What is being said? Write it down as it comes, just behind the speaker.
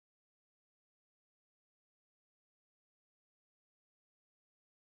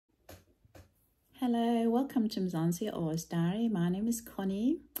Hello, welcome to MzansiOz Diary. My name is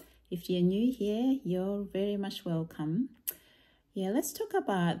Connie. If you're new here, you're very much welcome. Let's talk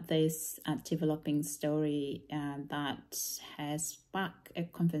about this developing story that has sparked a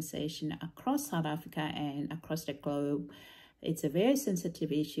conversation across South Africa and across the globe. It's a very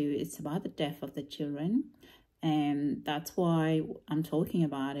sensitive issue. It's about the death of the children. And that's why I'm talking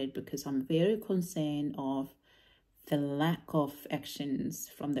about it, because I'm very concerned of the lack of actions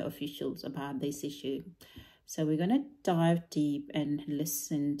from the officials about this issue. So we're going to dive deep and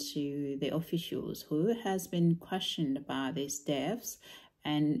listen to the officials who has been questioned about these deaths,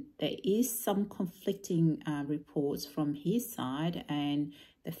 and there is some conflicting reports from his side and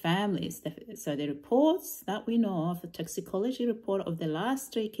the families. So the reports that we know of, the toxicology report of the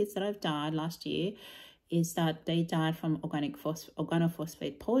last 3 kids that have died last year, is that they died from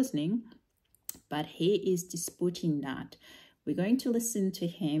organophosphate poisoning, but he is disputing that. We're going to listen to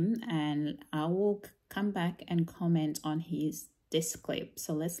him and I will come back and comment on this clip.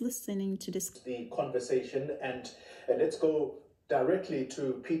 So let's listen to this. The conversation and let's go directly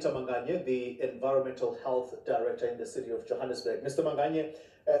to Peter Manganye, the Environmental Health Director in the city of Johannesburg. Mr. Manganye,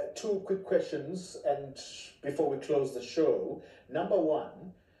 2 quick questions and before we close the show. Number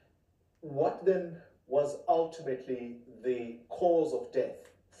 1, what then was ultimately the cause of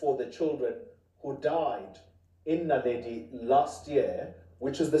death for the children who died in Naledi last year,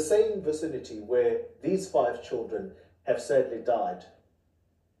 which is the same vicinity where these 5 children have sadly died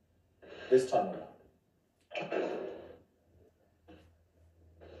this time around?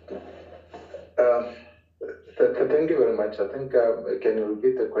 Thank you very much. I think, can you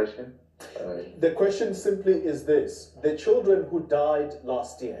repeat the question? The question simply is this. The children who died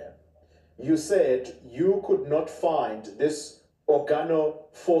last year, you said you could not find this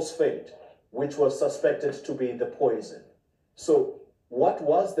organophosphate, which was suspected to be the poison. So what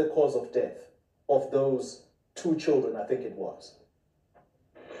was the cause of death of those 2 children, I think it was?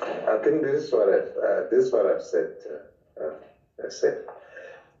 I think this is what I've said.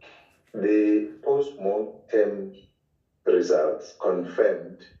 The post-mortem results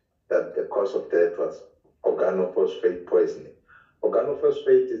confirmed that the cause of death was organophosphate poisoning.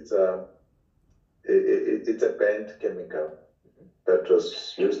 Organophosphate it's a banned chemical that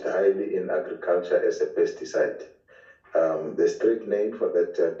was used highly in agriculture as a pesticide. The street name for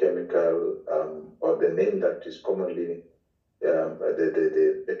that chemical, or the name that is commonly,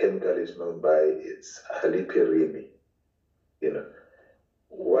 the chemical is known by, it's Halephirimi.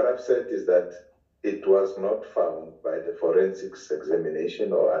 What I've said is that it was not found by the forensics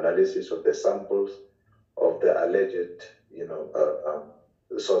examination or analysis of the samples of the alleged,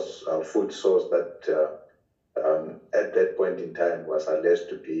 food source that at that point in time was alleged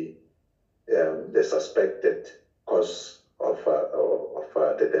to be the suspected cause of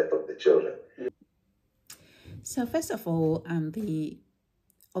the death of the children. So first of all, the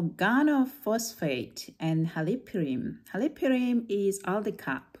organophosphate and Halephirimi. Halephirimi is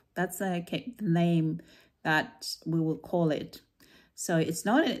aldehyde. That's the name that we will call it. So it's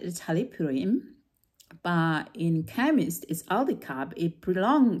not, it's Halephirimi, but in chemist, it's aldehyde. It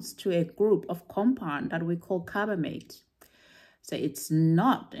belongs to a group of compound that we call carbamate. So it's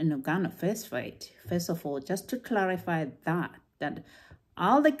not an organophosphate. First of all, just to clarify that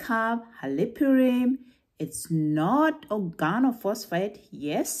aldehyde, Halephirimi, it's not organophosphate.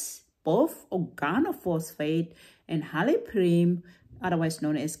 Yes, both organophosphate and Halephirimi, otherwise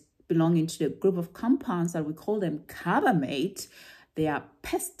known as belonging to the group of compounds that we call them carbamate, they are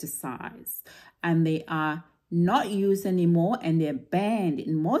pesticides and they are not used anymore and they're banned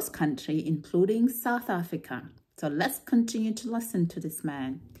in most countries, including South Africa. So let's continue to listen to this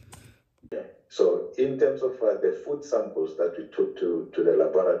man. So in terms of the food samples that we took to the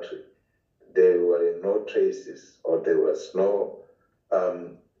laboratory, there were no traces, or there was no, the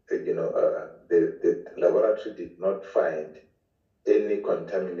laboratory did not find any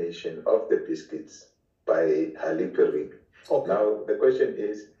contamination of the biscuits by Halephirimi. Okay. Now, the question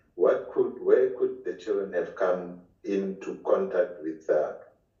is, where could the children have come into contact with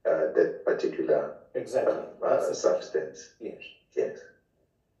that particular substance? Yes. Yes.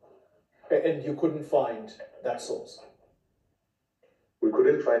 And you couldn't find that source? We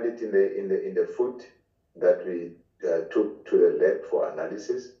couldn't find it in the food that we took to the lab for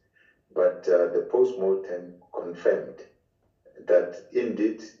analysis, but the post-mortem confirmed that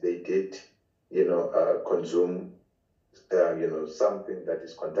indeed they did, consume, something that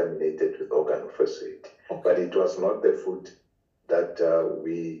is contaminated with organophosphate. Okay. But it was not the food that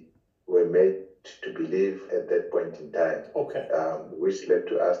we were made to believe at that point in time. Okay. Which led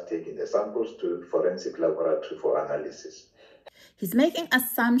to us taking the samples to forensic laboratory for analysis. He's making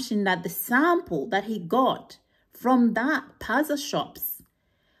assumption that the sample that he got from that puzzle shops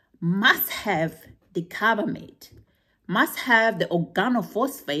must have the carbamate, must have the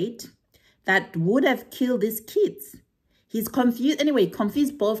organophosphate that would have killed these kids. He's confused, anyway,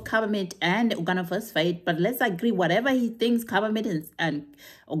 confused both carbamate and organophosphate, but let's agree, whatever he thinks carbamate and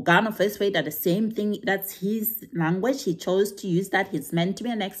organophosphate are the same thing, that's his language. He chose to use that. He's meant to be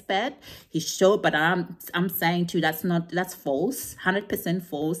an expert. He showed, but I'm saying to you, that's false, 100%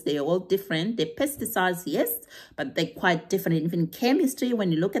 false. They're all different. They're pesticides, yes, but they're quite different. Even in chemistry,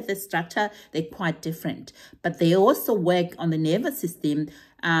 when you look at the structure, they're quite different. But they also work on the nervous system.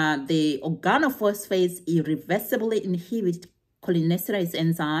 The organophosphates irreversibly inhibit cholinesterase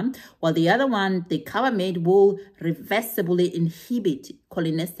enzyme, while the other one, the carbamate, will reversibly inhibit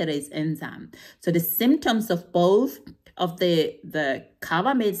cholinesterase enzyme. So the symptoms of both of the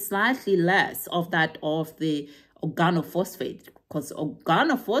carbamate, slightly less of that of the organophosphate, because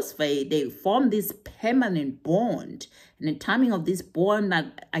organophosphate, they form this permanent bond, and the timing of this bond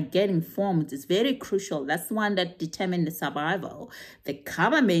that are getting formed is very crucial. That's the one that determines the survival. The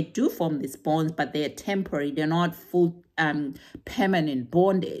carbamate do form these bonds, but they are temporary. They're not full permanent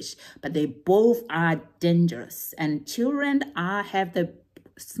bondage, but they both are dangerous. And children have the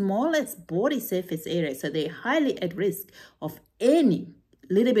smallest body surface area, so they're highly at risk of any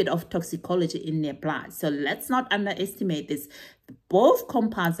little bit of toxicology in their blood. So let's not underestimate this. Both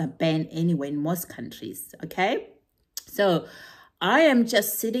compounds are banned anyway in most countries, okay? So I am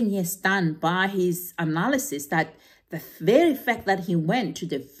just sitting here stunned by his analysis that the very fact that he went to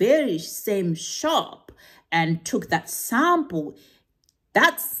the very same shop and took that sample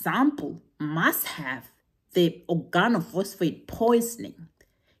must have the organophosphate poisoning.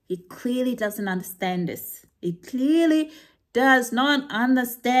 He clearly doesn't understand this. He clearly does not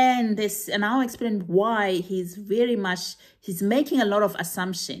understand this, and I'll explain why. He's making a lot of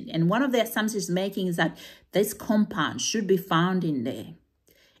assumption, and one of the assumptions he's making is that this compound should be found in there.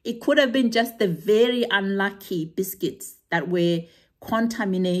 It could have been just the very unlucky biscuits that were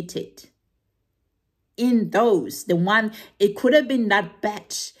contaminated in those. It could have been that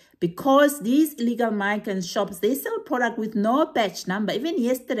batch, because these illegal migrant shops, they sell product with no batch number. Even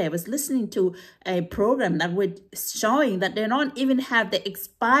yesterday, I was listening to a program that was showing that they don't even have the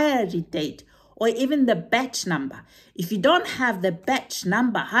expiry date or even the batch number. If you don't have the batch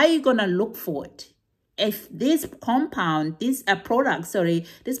number, how are you going to look for it? If this product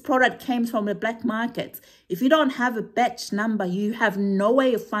came from the black markets, if you don't have a batch number, you have no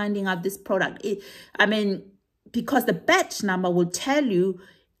way of finding out this product. Because the batch number will tell you,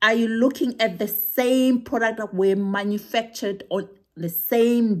 are you looking at the same product that were manufactured on the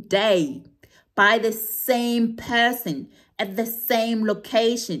same day by the same person at the same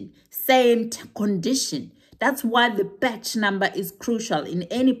location, same condition? That's why the batch number is crucial in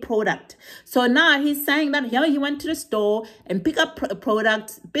any product. So now he's saying that he went to the store and pick up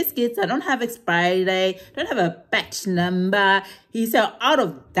products, biscuits that don't have expiry date, don't have a batch number. He said out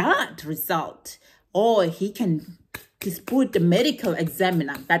of that result, he can dispute the medical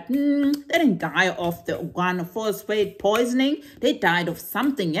examiner that they didn't die of the organophosphate poisoning. They died of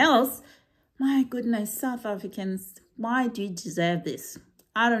something else. My goodness, South Africans, why do you deserve this?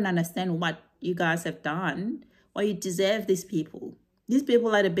 I don't understand what you guys have done. Why you deserve these people. These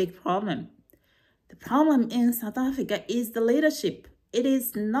people are the big problem. The problem in South Africa is the leadership. It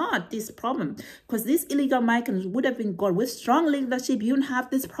is not this problem. Because these illegal migrants would have been gone. With strong leadership, you don't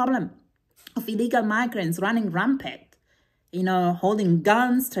have this problem of illegal migrants running rampant. Holding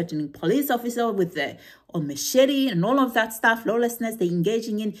guns, threatening police officers with or machete and all of that stuff, lawlessness they're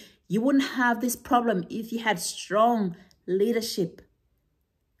engaging in. You wouldn't have this problem if you had strong leadership.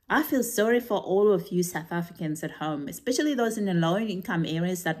 I feel sorry for all of you South Africans at home, especially those in the low-income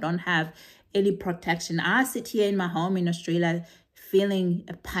areas that don't have any protection. I sit here in my home in Australia feeling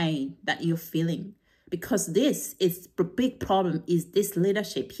a pain that you're feeling, because this is the big problem, is this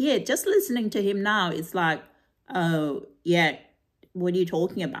leadership here. Just listening to him now, it's like, oh, yeah, what are you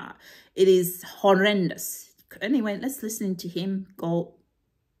talking about? It is horrendous. Anyway, let's listen to him go,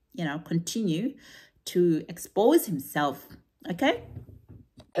 continue to expose himself, okay?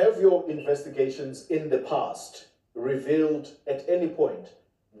 Have your investigations in the past revealed at any point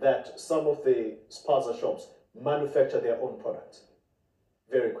that some of the spaza shops manufacture their own products?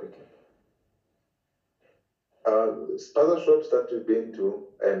 Very quickly. Spaza shops that we've been to,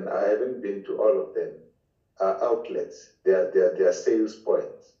 and I haven't been to all of them, are outlets. They are sales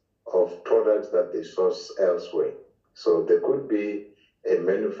points of products that they source elsewhere. So there could be a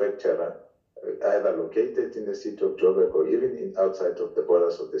manufacturer either located in the city of Joburg or even outside of the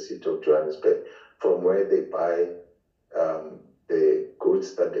borders of the city of Johannesburg, from where they buy the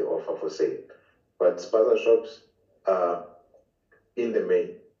goods that they offer for sale. But spaza shops are, in the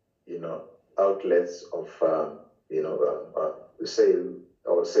main, outlets of, sale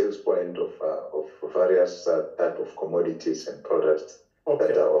or sales point of various type of commodities and products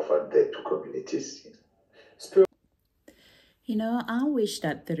that are offered there to communities. I wish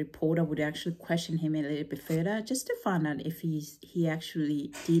that the reporter would actually question him a little bit further just to find out if he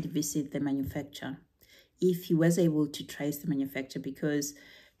actually did visit the manufacturer, if he was able to trace the manufacturer, because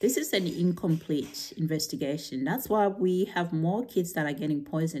this is an incomplete investigation. That's why we have more kids that are getting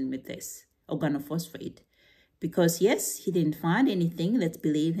poisoned with this organophosphate. Because yes, he didn't find anything. Let's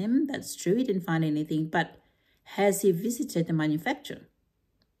believe him. That's true. He didn't find anything. But has he visited the manufacturer?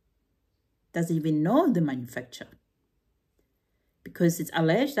 Does he even know the manufacturer? Because it's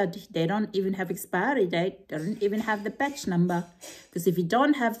alleged that they don't even have expiry date. They don't even have the batch number. Because if you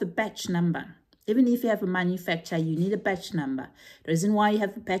don't have the batch number, even if you have a manufacturer, you need a batch number. The reason why you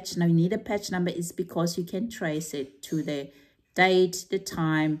have a batch number, you need a batch number, is because you can trace it to the date, the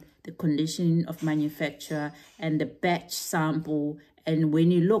time, the condition of manufacture, and the batch sample. And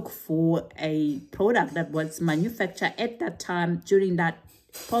when you look for a product that was manufactured at that time during that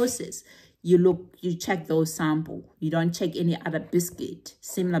process, you check those samples. You don't check any other biscuit,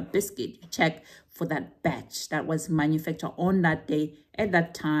 similar biscuit. You check for that batch that was manufactured on that day, at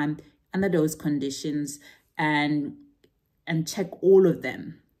that time, under those conditions, and check all of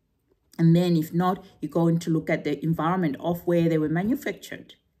them. And then if not, you're going to look at the environment of where they were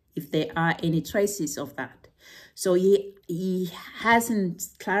manufactured, if there are any traces of that. So he hasn't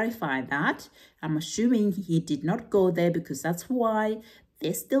clarified that. I'm assuming he did not go there, because that's why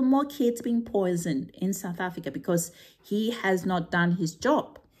there's still more kids being poisoned in South Africa, because he has not done his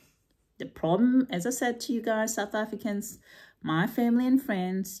job. The problem, as I said to you guys, South Africans, my family and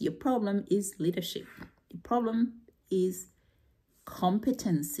friends, your problem is leadership. Your problem is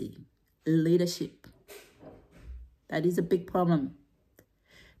competency, leadership. That is a big problem.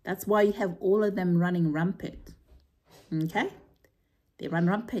 That's why you have all of them running rampant. Okay? They run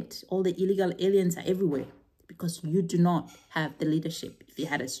rampant. All the illegal aliens are everywhere, because you do not have the leadership. If you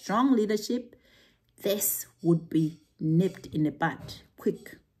had a strong leadership, this would be nipped in the bud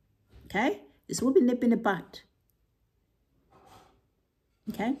quick. Okay? This will be nipped in the bud.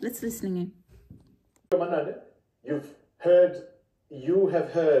 Okay, let's listen in. Manane, you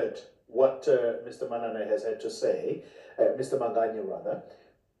have heard what Mr. Manane has had to say, Mr. Manganye rather.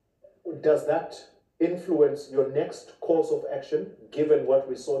 Does that influence your next course of action, given what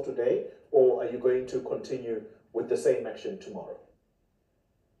we saw today, or are you going to continue with the same action tomorrow?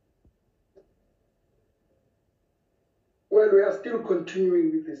 Well, we are still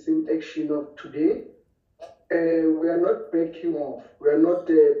continuing with the same action of today. We are not backing off. We are not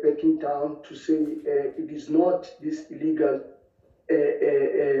backing down to say it is not these illegal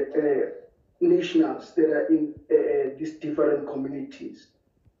nationals that are in these different communities.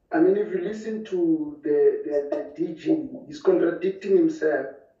 I mean, if you listen to the DG, he's contradicting himself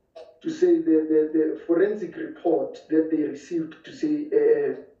to say the forensic report that they received to say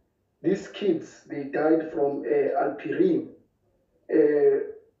these kids, they died from Halephirimi,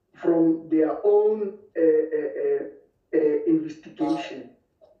 from their own investigation.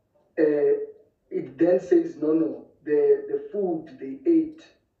 It then says, no, the food they ate,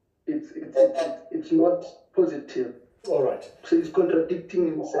 it's not positive. All right. So he's contradicting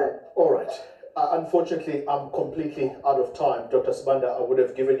himself. All right. Unfortunately, I'm completely out of time. Dr. Sibanda, I would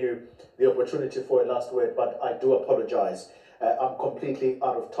have given you the opportunity for a last word, but I do apologize. I'm completely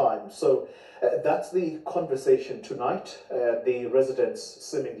out of time. So that's the conversation tonight. The residents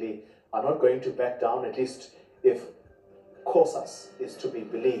seemingly are not going to back down, at least if COSAS is to be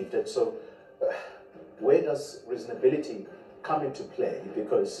believed. And so where does reasonability come into play?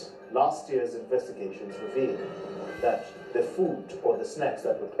 Because last year's investigations revealed that the food or the snacks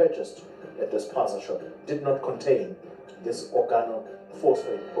that were purchased at this spaza shop did not contain this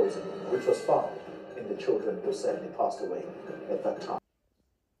organophosphate poison, which was found in the children who sadly passed away at that time.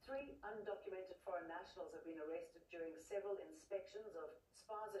 3 undocumented foreign nationals have been arrested during several inspections of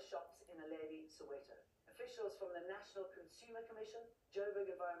spaza shops in Halephirimi, Soweto. Officials from the National Consumer Commission,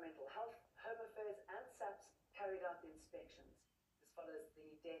 Joburg Environmental Health, Home Affairs and SAPS carried out the inspections. This follows the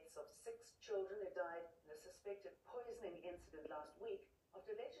deaths of 6 children who died in a suspected poisoning incident last week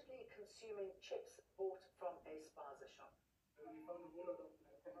after allegedly consuming chips bought from a spaza shop. We found a whole lot of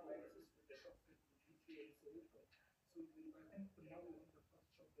compliances with the shops that we in Soweto. So I think for now we're on the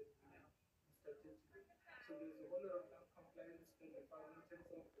first shop that we inspected today. So there's a whole lot of non-compliance that we found in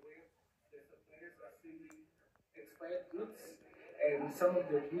terms of where the suppliers are selling expired goods and some of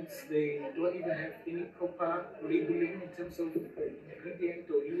the goods, they don't even have any proper labeling in terms of ingredient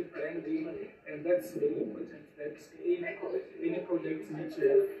or any branding, and that's very important. That any products need to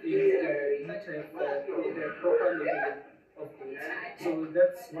have the proper labeling of goods. So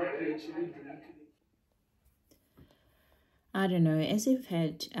that's what we actually do today. I don't know, as you've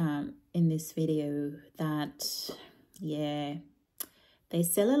heard in this video, that, yeah, they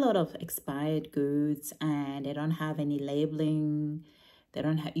sell a lot of expired goods and they don't have any labeling. They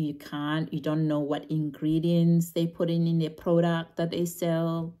don't have, you don't know what ingredients they put in their product that they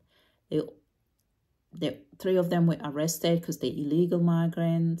sell. Three of them were arrested because they're illegal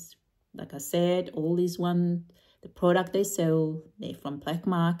migrants. Like I said, all these the product they sell, they're from black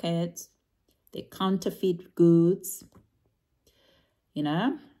markets. They're counterfeit goods. You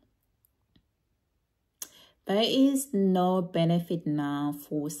know, there is no benefit now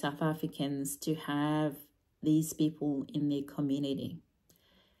for South Africans to have these people in their community.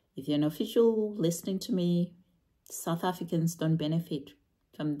 If you're an official listening to me, South Africans don't benefit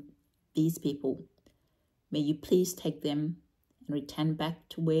from these people. May you please take them and return back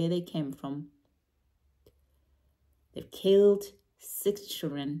to where they came from. They've killed 6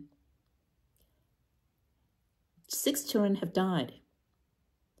 children. 6 children have died.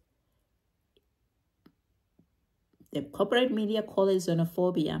 The corporate media call it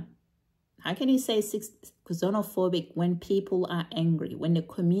xenophobia. How can you say xenophobic when people are angry, when the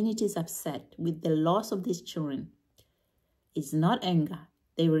community is upset with the loss of these children? It's not anger.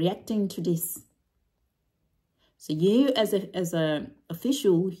 They're reacting to this. So you, as a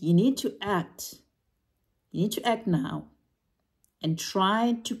official, you need to act. You need to act now and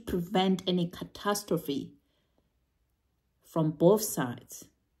try to prevent any catastrophe from both sides,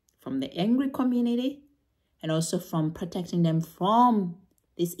 from the angry community and also from protecting them from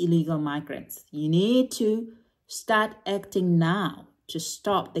these illegal migrants. You need to start acting now to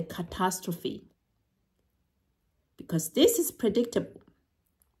stop the catastrophe, because this is predictable.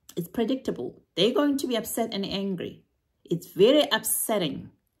 It's predictable. They're going to be upset and angry. It's very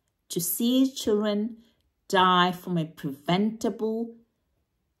upsetting to see children die from a preventable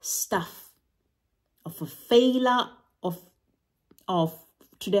stuff, of a failure of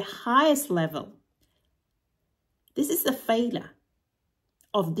to the highest level. This is the failure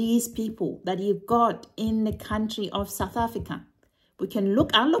of these people that you've got in the country of South Africa. We can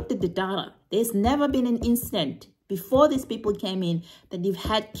look, I looked at the data. There's never been an incident before these people came in that you've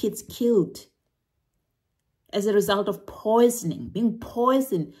had kids killed as a result of poisoning, being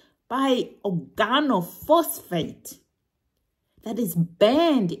poisoned by organophosphate that is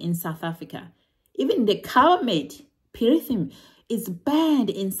banned in South Africa. Even the Carbamate, Halephirimi, is banned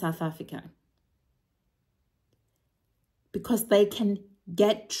in South Africa because they can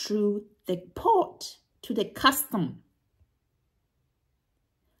get through the port to the custom.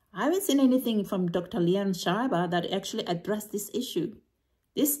 I haven't seen anything from Dr. Leon Schreiber that actually addressed this issue.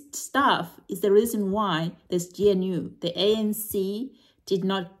 This stuff is the reason why there's GNU. The ANC did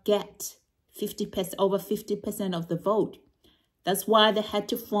not get over 50% of the vote. That's why they had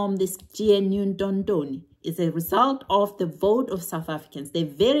to form this GNU Dondoni. It's a result of the vote of South Africans. They're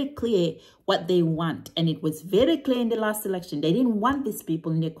very clear what they want. And it was very clear in the last election. They didn't want these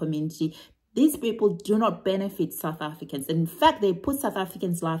people in their community. These people do not benefit South Africans. In fact, they put South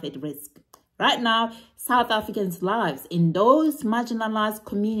Africans' life at risk. Right now, South Africans' lives in those marginalized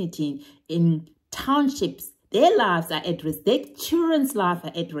communities, in townships, their lives are at risk. Their children's lives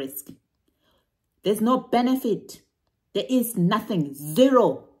are at risk. There's no benefit. There is nothing,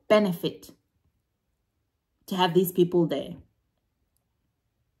 zero benefit to have these people there.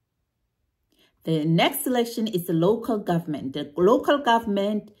 The next election is the local government. The local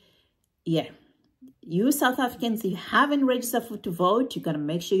government, yeah, you South Africans, if you haven't registered to vote, you got to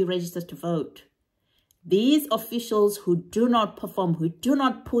make sure you register to vote. These officials who do not perform, who do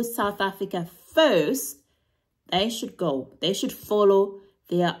not put South Africa first, they should go. They should follow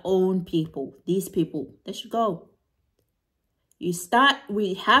their own people. These people, they should go.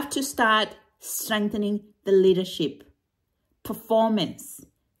 We have to start strengthening the leadership, performance,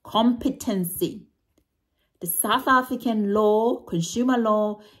 competency. The South African law, consumer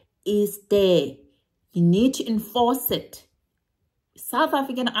law, is there. You need to enforce it. South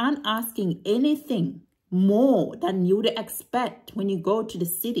Africans aren't asking anything more than you would expect when you go to the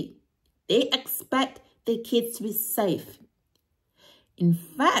city. They expect their kids to be safe. In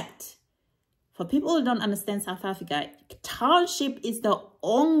fact, for people who don't understand South Africa, township is the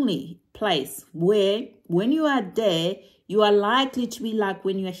only place where when you are there, you are likely to be like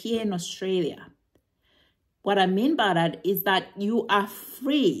when you are here in Australia. What I mean by that is that you are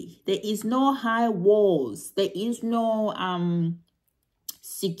free. There is no high walls. There is no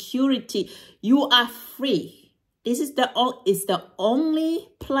security. You are free. This is the only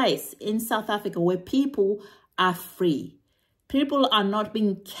place in South Africa where people are free. People are not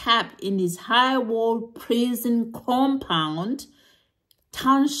being kept in this high-wall prison compound.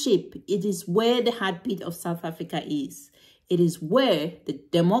 Township, it is where the heartbeat of South Africa is. It is where the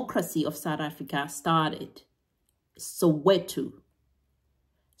democracy of South Africa started. Soweto.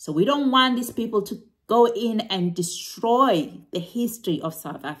 So we don't want these people to go in and destroy the history of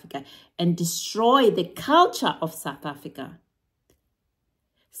South Africa and destroy the culture of South Africa.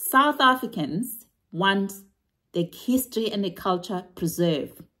 South Africans want the history and the culture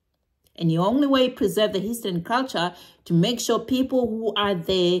preserved. And the only way to preserve the history and culture to make sure people who are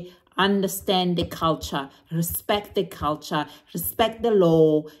there understand the culture, respect the culture, respect the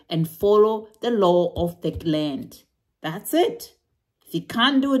law, and follow the law of the land. That's it. If you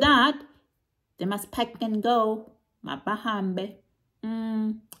can't do that, they must pack and go. Mabahambe.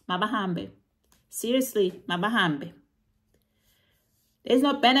 Mabahambe. Seriously, mabahambe. There's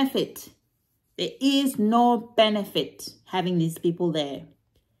no benefit. There is no benefit having these people there.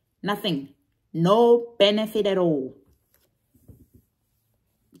 Nothing. No benefit at all.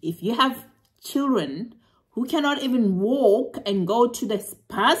 If you have children who cannot even walk and go to the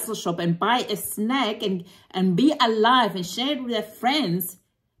parcel shop and buy a snack and be alive and share it with their friends,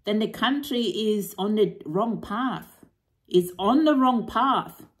 then the country is on the wrong path. It's on the wrong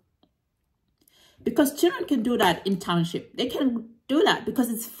path. Because children can do that in township. They can do that because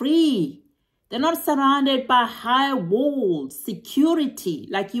it's free. They're not surrounded by high walls, security,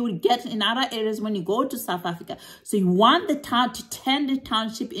 like you would get in other areas when you go to South Africa. So you want the town to turn the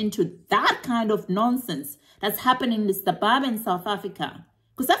township into that kind of nonsense that's happening in the suburban South Africa.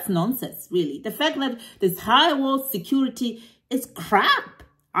 Because that's nonsense, really. The fact that there's high wall security is crap.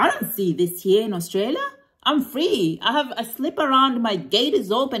 I don't see this here in Australia. I'm free. I slip around, my gate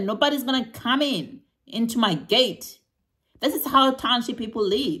is open. Nobody's going to come into my gate. This is how township people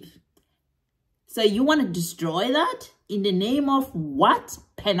live. So you want to destroy that in the name of what?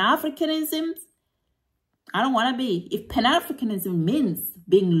 Pan-Africanism? I don't want to be. If Pan-Africanism means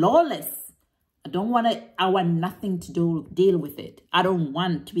being lawless, I want nothing to deal with it. I don't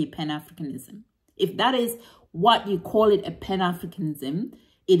want to be Pan-Africanism. If that is what you call it, a Pan-Africanism,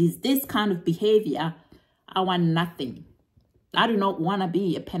 it is this kind of behavior, I want nothing. I do not want to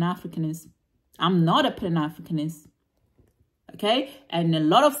be a Pan-Africanist. I'm not a Pan-Africanist. Okay? And a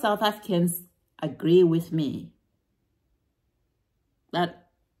lot of South Africans agree with me. That,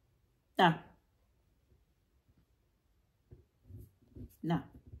 no. No.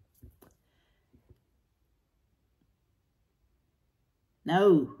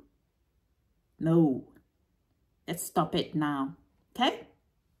 No. No. Let's stop it now. Okay?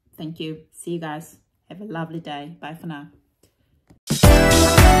 Thank you. See you guys. Have a lovely day. Bye for now.